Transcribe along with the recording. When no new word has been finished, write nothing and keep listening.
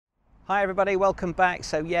Hi everybody, welcome back.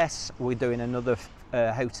 So yes, we're doing another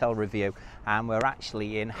hotel review and we're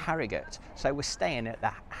actually in Harrogate. So we're staying at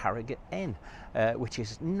the Harrogate Inn, which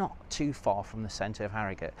is not too far from the centre of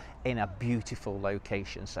Harrogate in a beautiful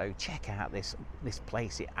location. So check out this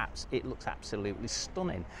place, it looks absolutely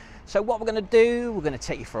stunning. So what we're going to do, we're going to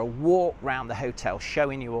take you for a walk around the hotel,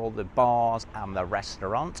 showing you all the bars and the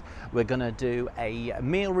restaurant. We're going to do a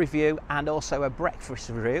meal review and also a breakfast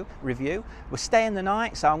review. We're staying the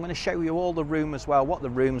night, so I'm going to show you all the room as well, what the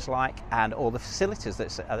room's like and all the facilities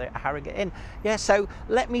that's at Harrogate Inn. Yeah, so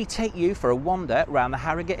let me take you for a wander around the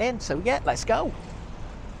Harrogate Inn. So yeah, let's go.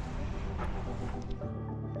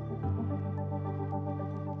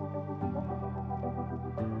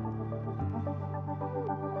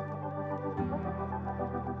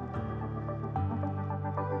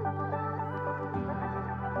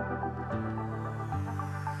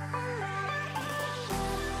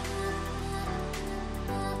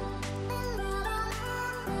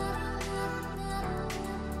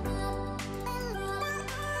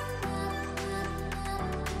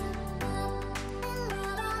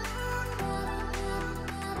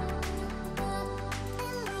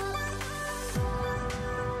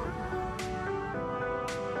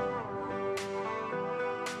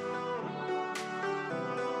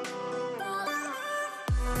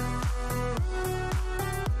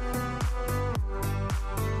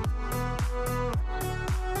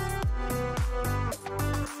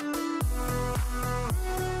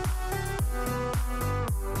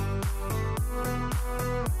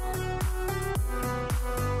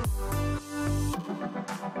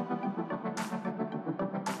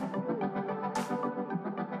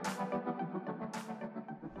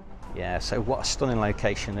 Yeah, so what a stunning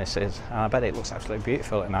location this is. I bet it looks absolutely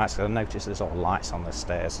beautiful at night. So I noticed there's all lights on the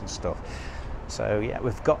stairs and stuff. So yeah,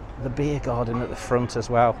 we've got the beer garden at the front as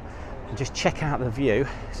well. And just check out the view.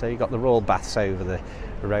 So you've got the royal baths over the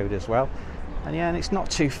road as well. And yeah, and it's not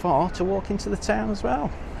too far to walk into the town as well.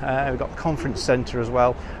 We've got the conference centre as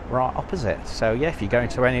well, right opposite. So yeah, if you're going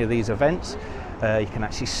to any of these events, you can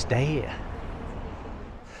actually stay here.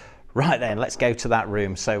 Right then, let's go to that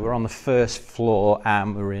room. So we're on the first floor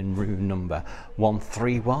and we're in room number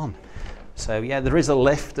 131. So yeah, there is a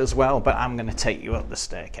lift as well, but I'm going to take you up the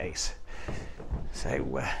staircase.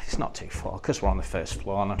 So it's not too far because we're on the first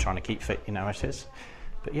floor and I'm trying to keep fit, you know it is.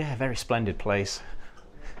 But yeah, very splendid place.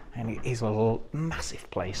 And it is a massive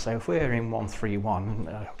place. So if we're in 131,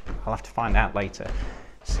 I'll have to find out later,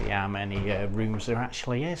 see how many rooms there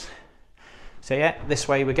actually is. So yeah, this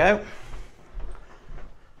way we go.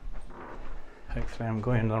 Hopefully I'm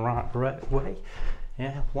going the right way.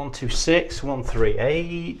 Yeah, 126,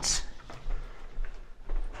 138.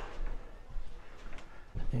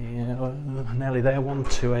 Yeah, nearly there.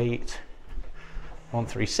 128,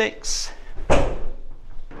 136,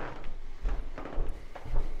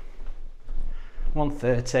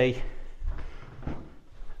 130.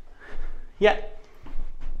 Yeah.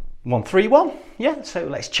 131. Yeah, so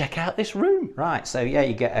let's check out this room. Right, so yeah,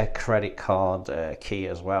 you get a credit card key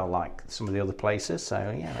as well, like some of the other places.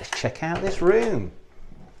 So yeah, let's check out this room.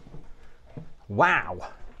 Wow.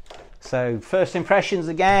 So first impressions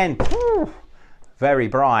again. Woo, very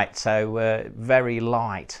bright, so very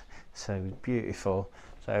light, so beautiful.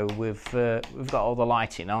 So we've got all the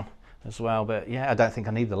lighting on as well, but yeah, I don't think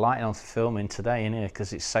I need the lighting on for filming today in here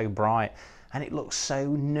because it's so bright and it looks so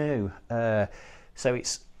new. So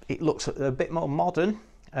it looks a bit more modern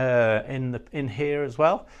in here as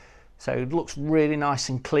well. So it looks really nice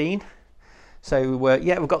and clean. So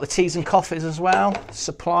yeah, we've got the teas and coffees as well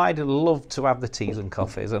supplied. I'd love to have the teas and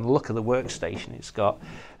coffees, and look at the workstation it's got,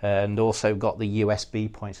 and also got the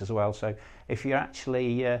USB points as well. So if you're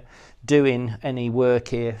actually doing any work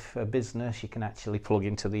here for business, you can actually plug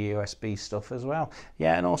into the USB stuff as well.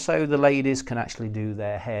 Yeah, and also the ladies can actually do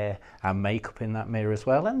their hair and makeup in that mirror as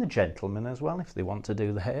well, and the gentlemen as well if they want to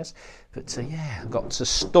do the hairs. But yeah, I've got some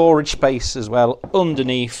storage space as well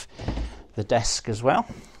underneath the desk as well.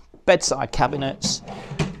 Bedside cabinets.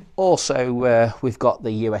 Also we've got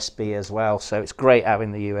the USB as well, so it's great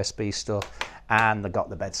having the USB stuff, and they've got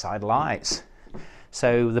the bedside lights.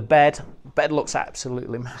 So the bed looks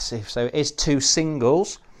absolutely massive. So it is two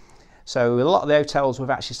singles. So a lot of the hotels we've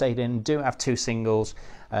actually stayed in do have two singles,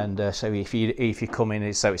 and so if you come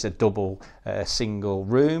in, so it's a double single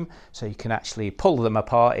room, so you can actually pull them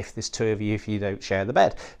apart if there's two of you, if you don't share the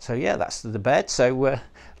bed. So yeah, that's the bed. So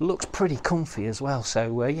looks pretty comfy as well.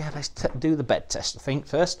 So yeah, let's do the bed test, I think,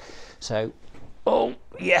 first. So oh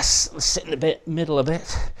yes, let's sit in the middle a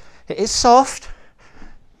bit. It is soft.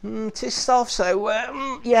 It is soft,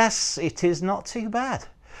 so yes, it is not too bad.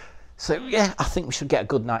 So yeah, I think we should get a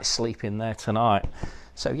good night's sleep in there tonight.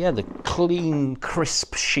 So yeah, the clean,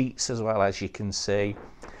 crisp sheets as well, as you can see.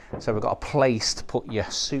 So we've got a place to put your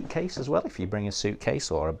suitcase as well. If you bring a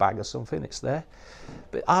suitcase or a bag or something, it's there.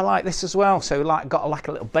 But I like this as well. So like got like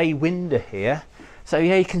a little bay window here. So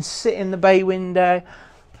yeah, you can sit in the bay window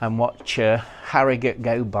and watch Harrogate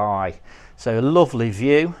go by. So a lovely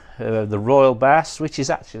view of the Royal Baths, which is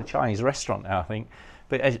actually a Chinese restaurant now, I think.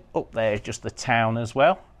 But up there is just the town as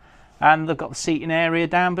well. And they've got the seating area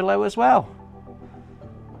down below as well.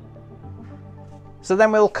 So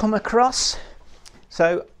then we'll come across.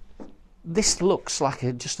 So this looks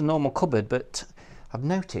like just a normal cupboard, but I've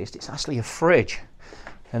noticed it's actually a fridge.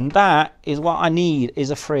 And that is what I need,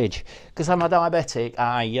 is a fridge. Because I'm a diabetic,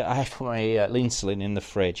 I have to put my insulin in the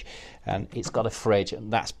fridge. And it's got a fridge,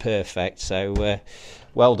 and that's perfect. So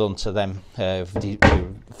well done to them who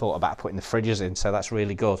thought about putting the fridges in, so that's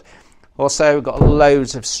really good. Also, we've got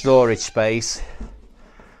loads of storage space.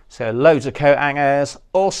 So loads of coat hangers.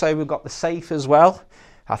 Also, we've got the safe as well.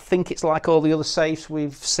 I think it's like all the other safes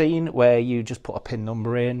we've seen, where you just put a PIN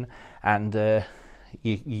number in and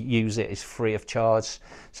you use it. It's free of charge.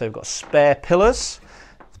 So we've got spare pillars.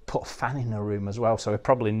 Put a fan in the room as well, so we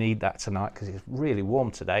probably need that tonight because it's really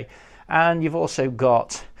warm today. And you've also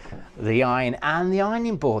got the iron and the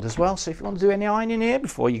ironing board as well. So if you want to do any ironing here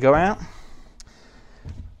before you go out.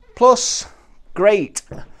 Plus, great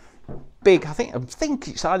big. I think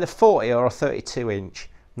it's either 40 or a 32 inch.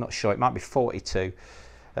 I'm not sure. It might be 42.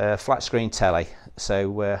 Flat screen telly,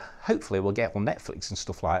 so hopefully we'll get on Netflix and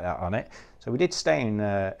stuff like that on it. So we did stay in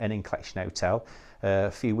an Inn Collection hotel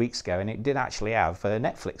a few weeks ago, and it did actually have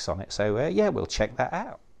Netflix on it, so yeah, we'll check that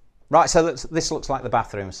out. Right, so this looks like the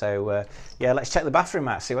bathroom, so yeah, let's check the bathroom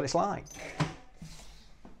out, see what it's like.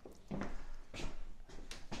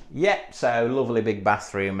 Yep, so lovely big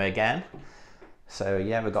bathroom again. So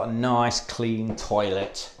yeah, we've got a nice clean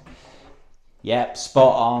toilet. Yep,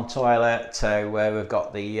 spot on toilet. So we've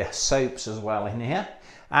got the soaps as well in here,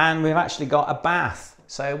 and we've actually got a bath.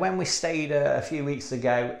 So when we stayed a few weeks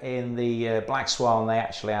ago in the Black Swan, they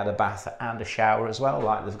actually had a bath and a shower as well,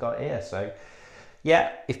 like they've got here. So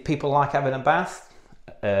yeah, if people like having a bath,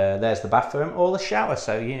 there's the bathroom or the shower.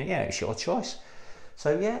 So yeah, it's your choice.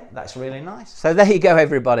 So yeah, that's really nice. So there you go,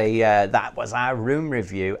 everybody. That was our room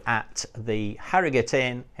review at the Harrogate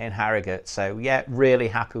Inn in Harrogate. So yeah, really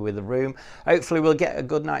happy with the room. Hopefully we'll get a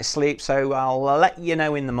good night's sleep. So I'll let you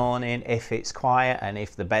know in the morning if it's quiet and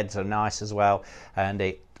if the beds are nice as well. And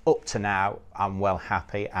up to now, I'm well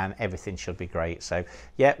happy and everything should be great. So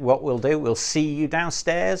yeah, what we'll do, we'll see you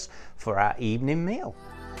downstairs for our evening meal.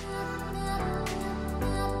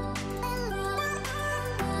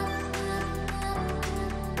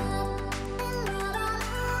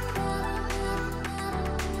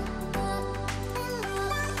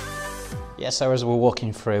 Yeah, so as we're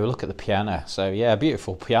walking through, look at the piano. So yeah,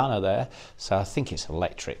 beautiful piano there. So I think it's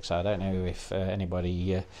electric, so I don't know if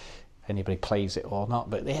anybody plays it or not.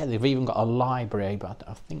 But yeah, they've even got a library, but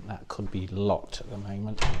I think that could be locked at the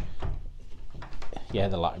moment. Yeah,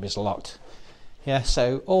 the library's locked. Yeah,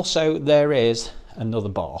 so also there is another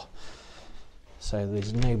bar. So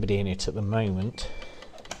there's nobody in it at the moment.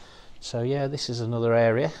 So yeah, this is another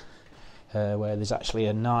area where there's actually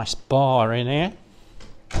a nice bar in here,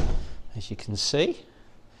 as you can see.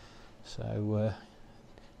 So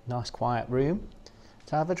nice quiet room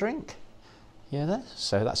to have a drink. Yeah, there.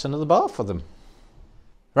 So that's another bar for them.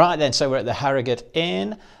 Right then, so we're at the Harrogate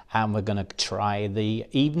Inn and we're going to try the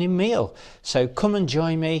evening meal. So come and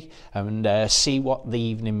join me and see what the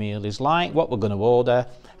evening meal is like, what we're going to order,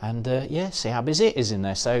 and yeah, see how busy it is in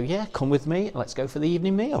there. So yeah, come with me, let's go for the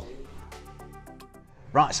evening meal.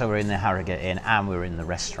 Right, so we're in the Harrogate Inn and we're in the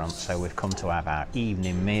restaurant, so we've come to have our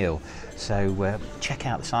evening meal. So check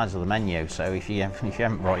out the size of the menu. So if you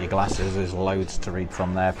haven't brought your glasses, there's loads to read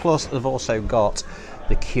from there. Plus they've also got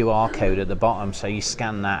the QR code at the bottom, so you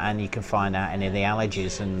scan that and you can find out any of the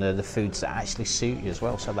allergies and the foods that actually suit you as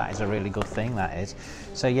well. So that is a really good thing, that is.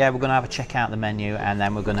 So yeah, we're going to have a check out the menu and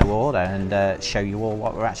then we're going to order and show you all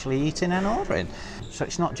what we're actually eating and ordering. So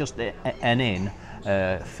it's not just an inn.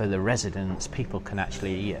 For the residents, people can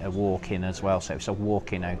actually walk in as well, so it's a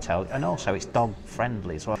walk-in hotel, and also it's dog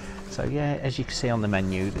friendly as well. So yeah, as you can see on the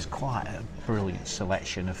menu, there's quite a brilliant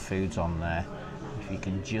selection of foods on there, if you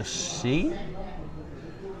can just see.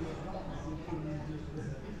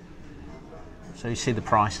 So you see the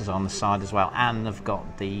prices on the side as well, and they've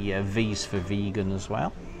got the V's for vegan as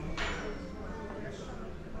well.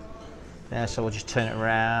 Yeah, so we'll just turn it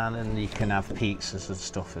around and you can have pizzas and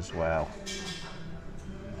stuff as well.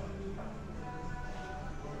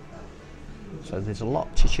 So there's a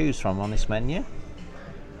lot to choose from on this menu.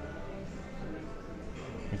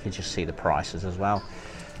 You can just see the prices as well.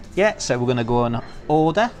 Yeah, so we're going to go and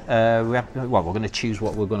order. We're going to choose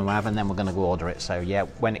what we're going to have, and then we're going to go order it. So yeah,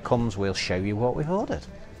 when it comes, we'll show you what we've ordered.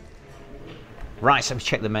 Right, so we've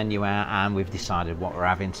checked the menu out and we've decided what we're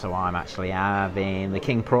having. So I'm actually having the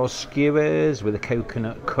king prawn skewers with a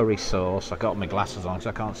coconut curry sauce. I got my glasses on so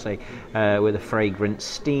I can't see. With a fragrant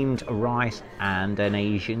steamed rice and an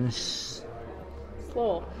Asian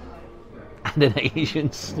slaw. And an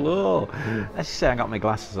Asian slaw. Let's just say I got my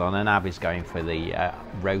glasses on, and Abby's going for the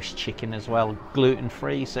roast chicken as well,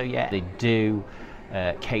 gluten-free. So yeah, they do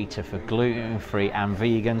cater for gluten-free and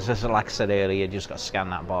vegans. As like I said earlier, you just got to scan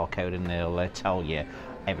that barcode and they'll tell you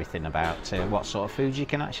everything about what sort of foods you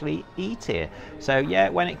can actually eat here. So yeah,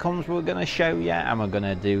 when it comes, we're going to show you, and we're going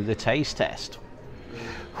to do the taste test.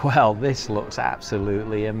 Well, this looks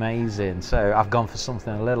absolutely amazing. So I've gone for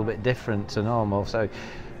something a little bit different to normal. So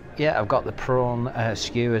yeah, I've got the prawn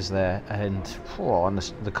skewers there, and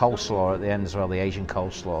the coleslaw at the end as well, the Asian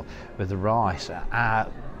coleslaw with the rice.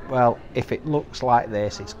 Well, if it looks like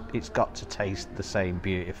this, it's got to taste the same.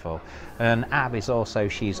 Beautiful. And Abby's also,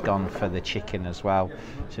 she's gone for the chicken as well.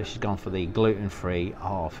 So she's gone for the gluten-free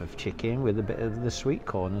half of chicken with a bit of the sweet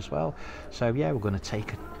corn as well. So yeah, we're going to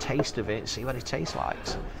take a taste of it, see what it tastes like.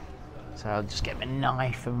 So I'll just get my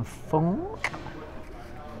knife and fork.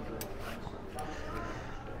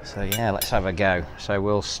 So yeah, let's have a go. So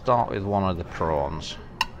we'll start with one of the prawns.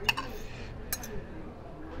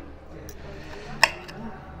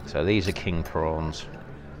 So these are king prawns,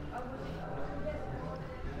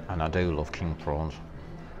 and I do love king prawns.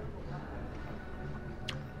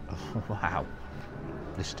 Oh, wow,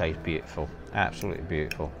 this tastes beautiful, absolutely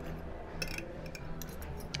beautiful.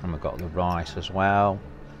 And we've got the rice as well.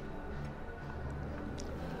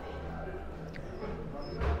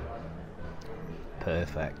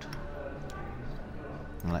 Perfect.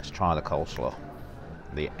 And let's try the coleslaw,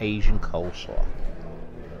 the Asian coleslaw.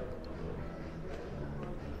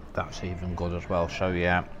 That's even good as well. So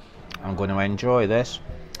yeah, I'm going to enjoy this.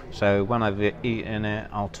 So when I've eaten it,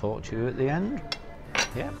 I'll talk to you at the end.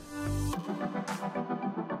 Yeah.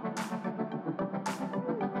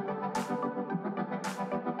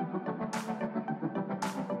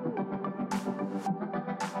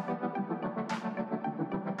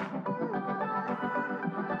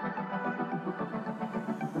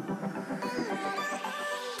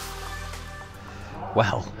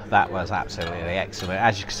 Well, that was absolutely excellent.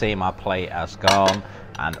 As you can see, my plate has gone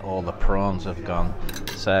and all the prawns have gone.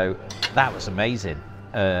 So that was amazing.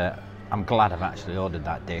 I'm glad I've actually ordered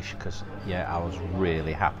that dish, because yeah, I was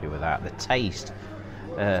really happy with that. The taste,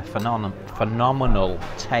 phenomenal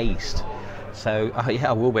taste. So yeah,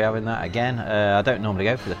 I will be having that again. I don't normally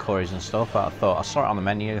go for the curries and stuff, but I thought, I saw it on the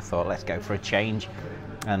menu, I thought let's go for a change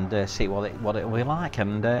and see what it will be like.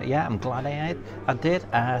 And yeah, I'm glad I did.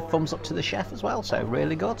 Thumbs up to the chef as well, so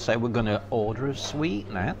really good. So we're going to order a sweet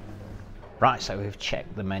now. Right, so we've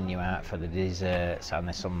checked the menu out for the desserts, and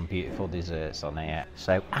there's some beautiful desserts on here.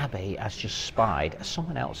 So Abby has just spied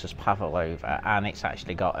someone else's pavlova, and it's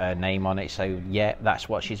actually got her name on it. So yeah, that's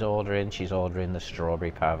what she's ordering. She's ordering the strawberry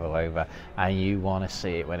pavlova, and you want to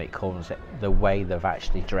see it when it comes. The way they've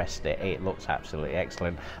actually dressed it, it looks absolutely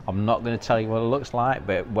excellent. I'm not going to tell you what it looks like,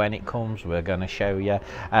 but when it comes, we're going to show you.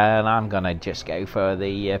 And I'm going to just go for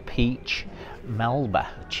the peach Melba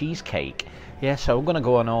cheesecake. Yeah, so we're going to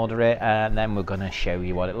go and order it, and then we're going to show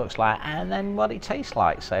you what it looks like and then what it tastes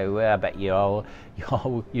like. So I bet your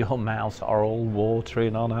mouths are all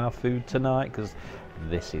watering on our food tonight, because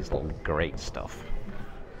this is great stuff.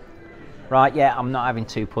 Right, yeah, I'm not having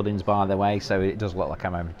two puddings, by the way, so it does look like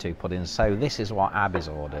I'm having two puddings. So this is what Abby's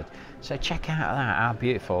ordered. So check out that, how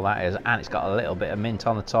beautiful that is. And it's got a little bit of mint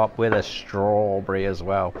on the top with a strawberry as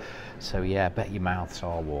well. So yeah, I bet your mouths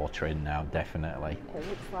are watering now, definitely. It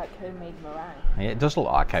looks like homemade meringue. Yeah, it does look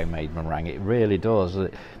like homemade meringue, it really does.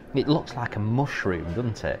 It looks like a mushroom,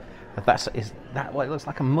 doesn't it? Is that what it looks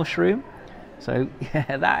like, a mushroom? So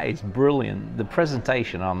yeah, that is brilliant. The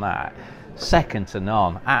presentation on that, second to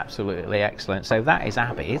none, absolutely excellent. So that is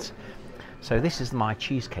Abby's. So this is my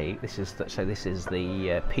cheesecake. This is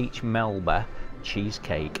the peach Melba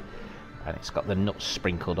cheesecake, and it's got the nuts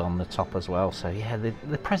sprinkled on the top as well. So yeah,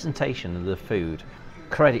 the presentation of the food,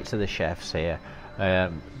 credit to the chefs here,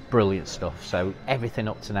 brilliant stuff. So everything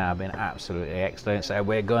up to now has been absolutely excellent. So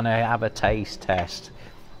we're going to have a taste test.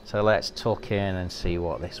 So let's tuck in and see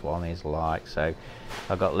what this one is like. So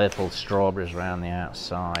I've got little strawberries around the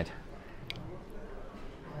outside.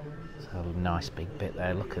 So a nice big bit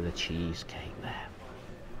there. Look at the cheesecake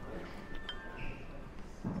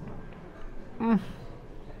there.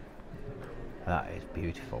 That is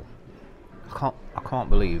beautiful. I can't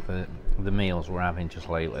believe that the meals we're having just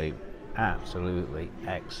lately, absolutely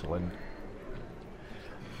excellent.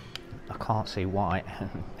 I can't see why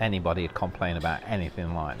anybody would complain about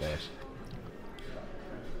anything like this.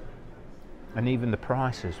 And even the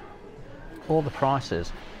prices, all the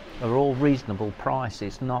prices are all reasonable price.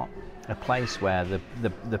 It's not a place where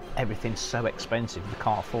everything's so expensive you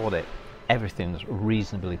can't afford it. Everything's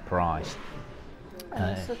reasonably priced.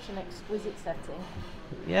 And it's such an exquisite setting.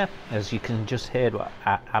 Yeah, as you can just hear what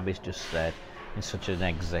Abby's just said, in such an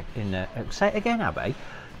say it again, Abby.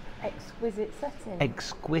 Exquisite setting.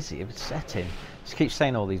 Exquisite setting. She keeps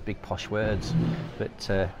saying all these big posh words,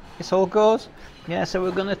 but it's all good. Yeah, so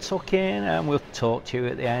we're going to tuck in and we'll talk to you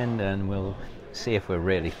at the end, and we'll see if we're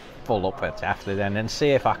really full up after then, and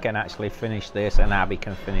see if I can actually finish this and Abby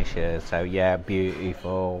can finish hers. So yeah,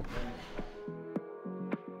 beautiful.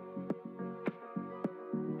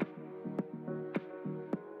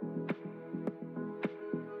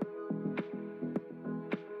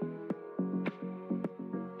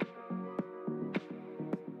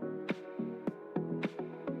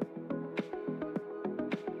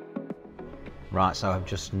 Right, so I've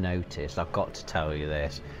just noticed, I've got to tell you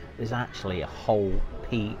this, there's actually a whole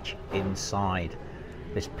peach inside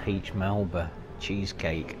this peach Melba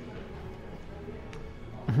cheesecake.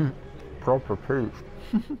 Proper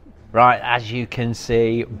peach. Right, as you can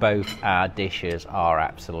see, both our dishes are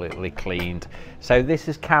absolutely cleaned. So this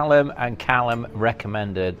is Callum, and Callum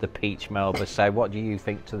recommended the peach Melba. So what do you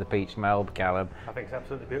think to the peach Melba, Callum? I think it's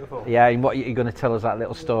absolutely beautiful. Yeah, and what you're going to tell us that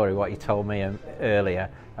little story, what you told me earlier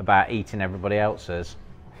about eating everybody else's.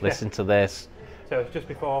 Listen to this. So just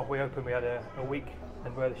before we opened, we had a week,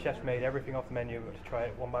 and where the chefs made everything off the menu, we had to try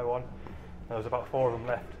it one by one. There was about 4 of them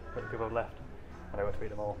left, but the people had left, and I went to eat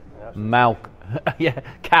them all. Yeah,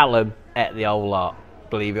 Callum ate the whole lot,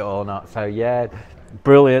 believe it or not. So yeah,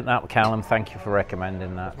 brilliant that, Callum. Thank you for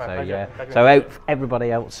recommending that. So pleasure. yeah, so I hope everybody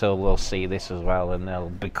else will see this as well, and they'll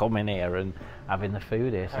be coming here and having the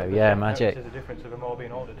food here. So yeah, magic. There's a difference of them all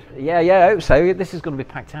being ordered. Yeah, I hope so. This is going to be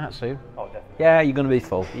packed out soon. Oh, definitely. Yeah, you're going to be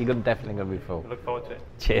full. You're definitely going to be full. I look forward to it.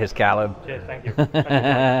 Cheers, Callum. Cheers, thank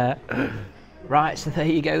you. Right, so there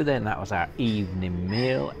you go then. That was our evening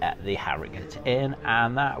meal at the Harrogate Inn,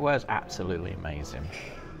 and that was absolutely amazing.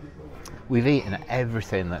 We've eaten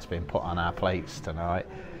everything that's been put on our plates tonight.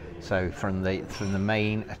 So from the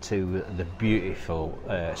main to the beautiful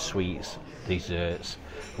sweets, desserts,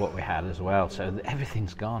 what we had as well. So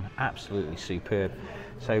everything's gone absolutely superb.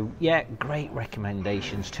 So yeah, great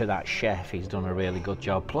recommendations to that chef. He's done a really good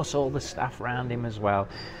job. Plus all the staff around him as well.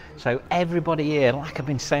 So everybody here, like I've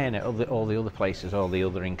been saying at all the other places, all the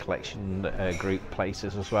other in collection group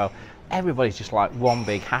places as well, everybody's just like one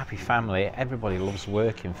big happy family. Everybody loves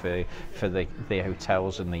working for the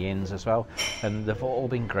hotels and the inns as well, and they've all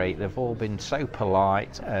been great. They've all been so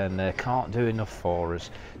polite, and can't do enough for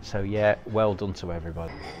us. So yeah, well done to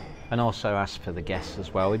everybody. And also as for the guests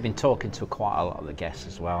as well, we've been talking to quite a lot of the guests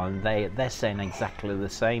as well, and they're saying exactly the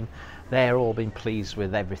same. They're all been pleased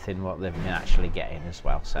with everything what they've been actually getting as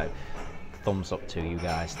well. So thumbs up to you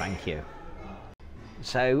guys, thank you.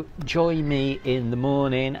 So join me in the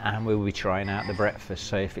morning and we'll be trying out the breakfast.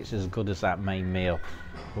 So if it's as good as that main meal,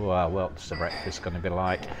 well, what's the breakfast going to be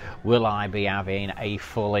like? Will I be having a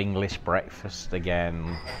full English breakfast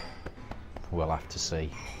again? We'll have to see.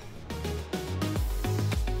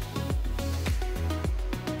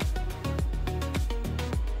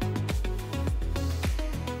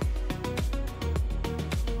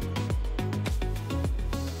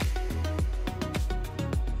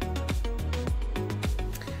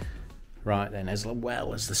 Right then, as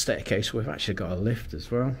well as the staircase, we've actually got a lift as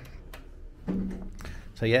well.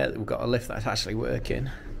 So yeah, we've got a lift that's actually working.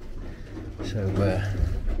 So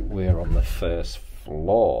we're on the first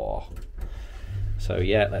floor. So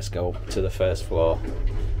yeah, let's go up to the first floor.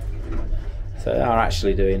 So they are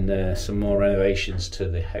actually doing some more renovations to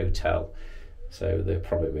the hotel. So they'll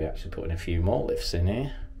probably be actually putting a few more lifts in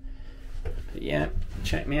here. But yeah,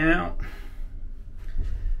 check me out.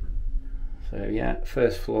 So yeah,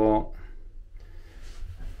 first floor.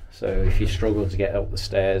 So if you struggle to get up the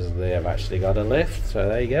stairs, they have actually got a lift. So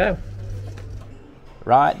there you go.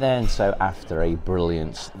 Right then, so after a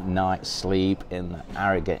brilliant night's sleep in the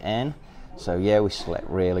Harrogate Inn, so yeah, we slept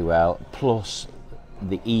really well. Plus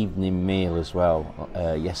the evening meal as well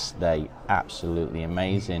yesterday, absolutely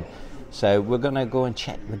amazing. So we're gonna go and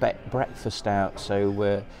check the breakfast out.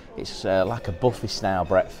 So it's like a buffet style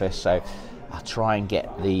breakfast. So I'll try and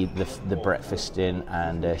get the breakfast in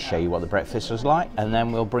and show you what the breakfast was like, and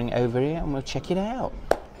then we'll bring it over here and we'll check it out.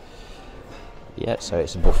 Yeah, so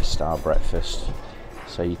it's a buffet style breakfast.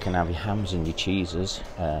 So you can have your hams and your cheeses,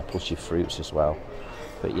 plus your fruits as well.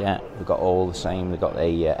 But yeah, we've got all the same. We've got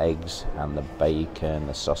the eggs and the bacon,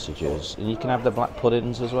 the sausages, and you can have the black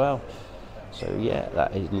puddings as well. So yeah,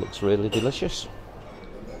 it looks really delicious.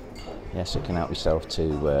 Yes, you can help yourself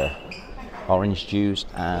to orange juice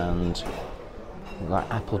and like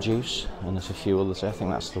apple juice, and there's a few others. I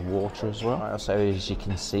think that's the water as well. Right, so as you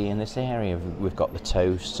can see in this area, we've got the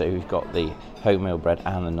toast, so we've got the wholemeal bread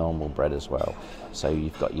and the normal bread as well. So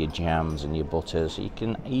you've got your jams and your butters. You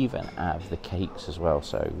can even have the cakes as well,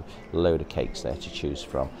 so a load of cakes there to choose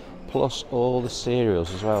from, plus all the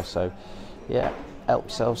cereals as well. So yeah, help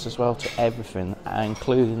yourselves as well to everything,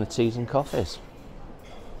 including the teas and coffees.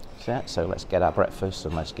 So let's get our breakfast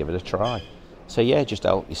and let's give it a try. So yeah, just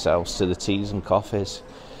help yourselves to the teas and coffees.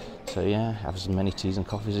 So yeah, have as many teas and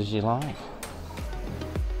coffees as you like.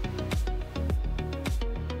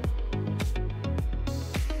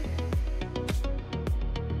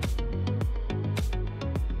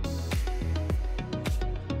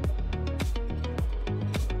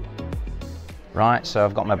 Right, so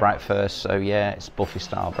I've got my breakfast. So yeah, it's buffet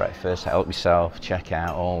style breakfast. Help yourself, check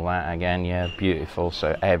out all that again. Yeah, beautiful.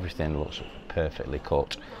 So everything looks perfectly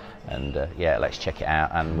cooked. And yeah, let's check it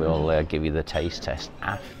out, and we'll give you the taste test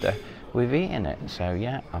after we've eaten it. So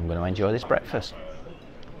yeah, I'm going to enjoy this breakfast.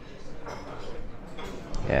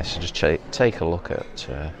 Yeah, so just take a look at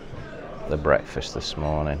the breakfast this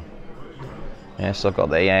morning. Yeah, so I've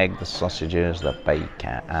got the egg, the sausages, the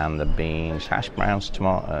bacon and the beans, hash browns,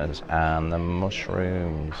 tomatoes and the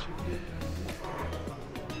mushrooms.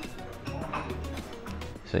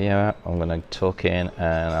 So yeah, I'm going to tuck in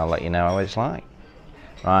and I'll let you know how it's like.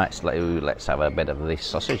 Right, so let's have a bit of this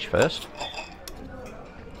sausage first.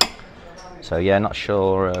 So yeah, not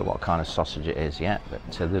sure what kind of sausage it is yet, but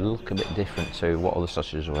they look a bit different to what other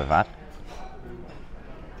sausages we've had.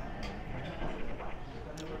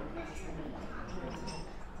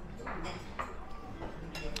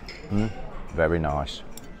 Very nice.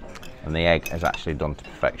 And the egg is actually done to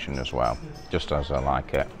perfection as well, just as I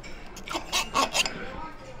like it.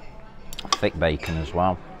 Thick bacon as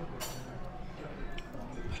well.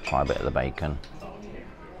 Try a bit of the bacon.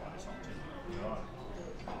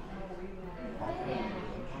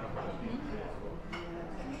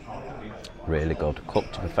 Really good,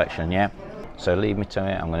 cooked to perfection, yeah. So leave me to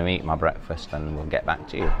it, I'm going to eat my breakfast and we'll get back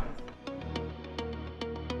to you.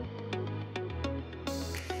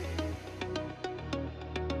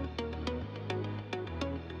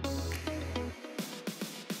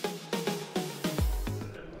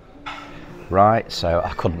 Right, so I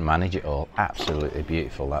couldn't manage it all. Absolutely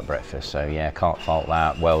beautiful, that breakfast. So yeah, can't fault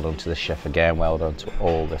that. Well done to the chef again, well done to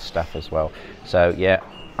all the staff as well. So yeah,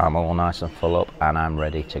 I'm all nice and full up and I'm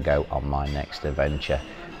ready to go on my next adventure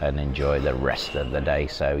and enjoy the rest of the day.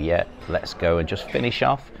 So yeah, let's go and just finish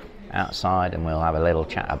off outside and we'll have a little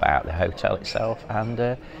chat about the hotel itself, and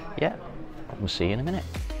yeah, we'll see you in a minute.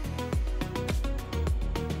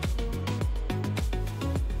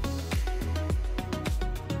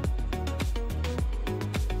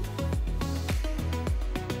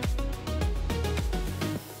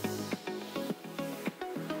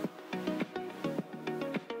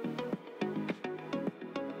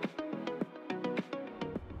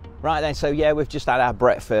 Right then, so yeah, we've just had our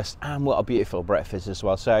breakfast, and what a beautiful breakfast as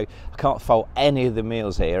well. So I can't fault any of the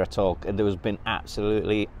meals here at all. There has been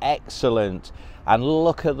absolutely excellent. And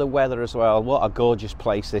look at the weather as well. What a gorgeous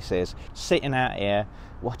place this is. Sitting out here,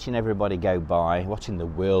 watching everybody go by, watching the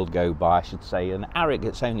world go by, I should say. And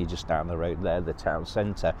Harrogate's only just down the road there, the town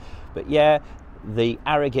centre. But yeah, the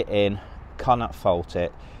Harrogate Inn, cannot fault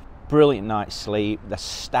it. Brilliant night's sleep. The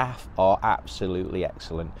staff are absolutely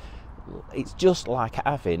excellent. It's just like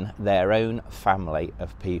having their own family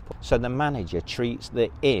of people. So the manager treats the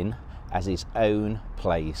inn as his own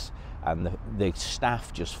place, and the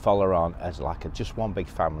staff just follow on as like just one big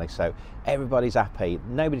family. So everybody's happy,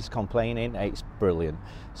 nobody's complaining. It's brilliant.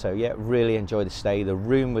 So yeah, really enjoyed the stay. The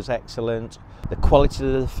room was excellent. The quality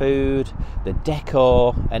of the food, the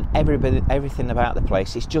decor, and everything about the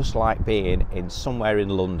place, it's just like being in somewhere in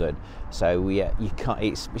London. So yeah, you can't.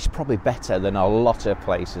 It's probably better than a lot of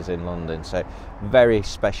places in London. So very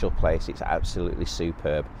special place. It's absolutely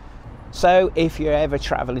superb. So if you're ever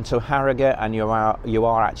travelling to Harrogate and you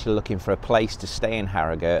are actually looking for a place to stay in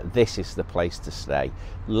Harrogate, this is the place to stay.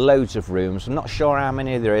 Loads of rooms. I'm not sure how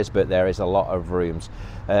many there is, but there is a lot of rooms,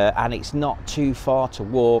 and it's not too far to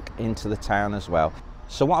walk into the town as well.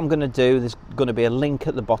 So what I'm going to do, there's going to be a link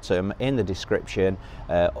at the bottom in the description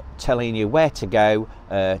telling you where to go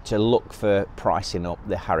to look for pricing up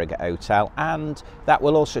the Harrogate Hotel, and that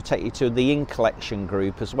will also take you to the Inn Collection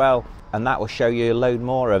group as well, and that will show you a load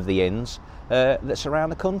more of the inns that's around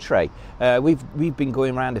the country. We've been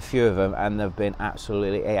going around a few of them and they've been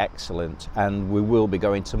absolutely excellent, and we will be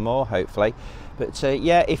going to more hopefully. But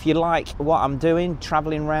yeah, if you like what I'm doing,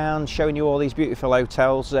 travelling around, showing you all these beautiful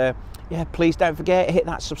hotels, yeah, please don't forget, hit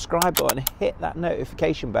that subscribe button, hit that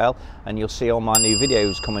notification bell, and you'll see all my new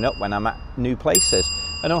videos coming up when I'm at new places.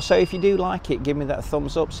 And also, if you do like it, give me that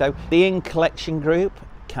thumbs up. So the Inn Collection Group,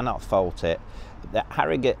 cannot fault it. The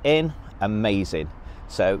Harrogate Inn, amazing.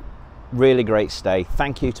 So really great stay.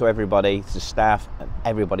 Thank you to everybody, the staff and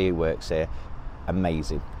everybody who works here,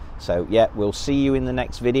 amazing. So yeah, we'll see you in the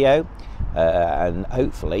next video, and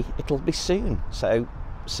hopefully it'll be soon. So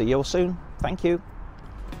see you all soon. Thank you.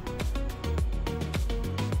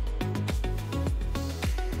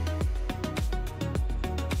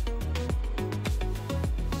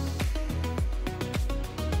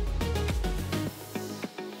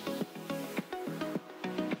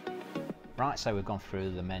 Right, so we've gone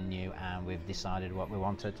through the menu and we've decided what we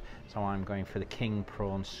wanted. So I'm going for the king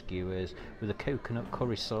prawn skewers with a coconut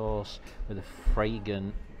curry sauce, with a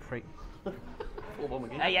fragrant... Hey! Oh,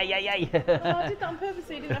 I did that on purpose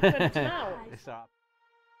so you didn't have to put it out.